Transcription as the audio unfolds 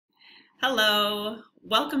Hello,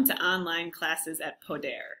 welcome to online classes at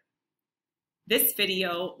Poder. This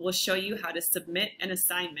video will show you how to submit an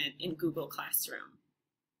assignment in Google Classroom.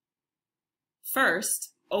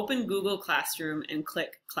 First, open Google Classroom and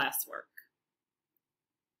click Classwork.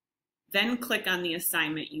 Then click on the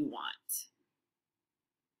assignment you want.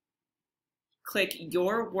 Click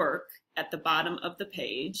Your Work at the bottom of the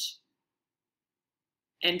page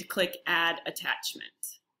and click Add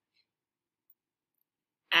Attachment.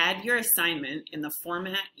 Add your assignment in the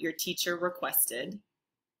format your teacher requested,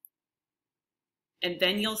 and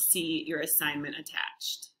then you'll see your assignment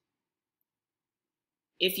attached.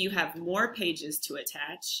 If you have more pages to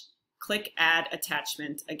attach, click Add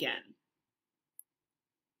Attachment again.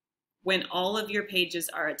 When all of your pages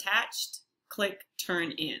are attached, click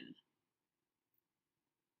Turn In.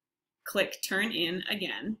 Click Turn In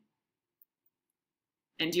again,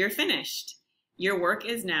 and you're finished. Your work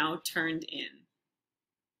is now turned in.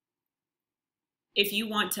 If you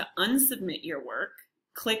want to unsubmit your work,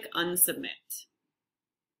 click Unsubmit.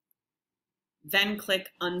 Then click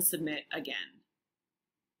Unsubmit again.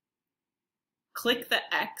 Click the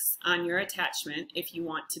X on your attachment if you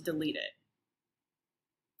want to delete it.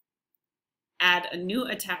 Add a new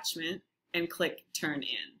attachment and click Turn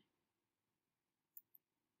In.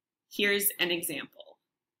 Here's an example.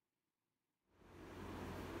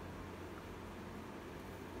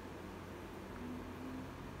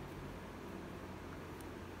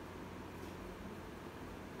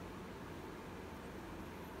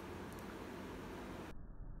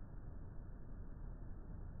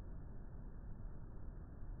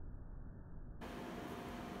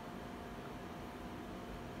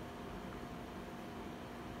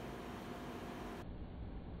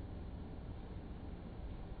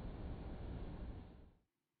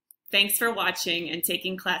 Thanks for watching and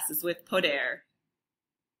taking classes with Poder.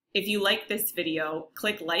 If you like this video,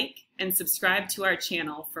 click like and subscribe to our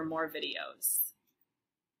channel for more videos.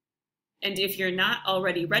 And if you're not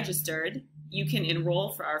already registered, you can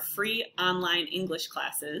enroll for our free online English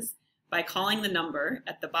classes by calling the number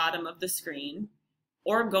at the bottom of the screen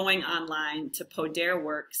or going online to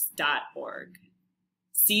poderworks.org.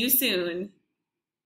 See you soon!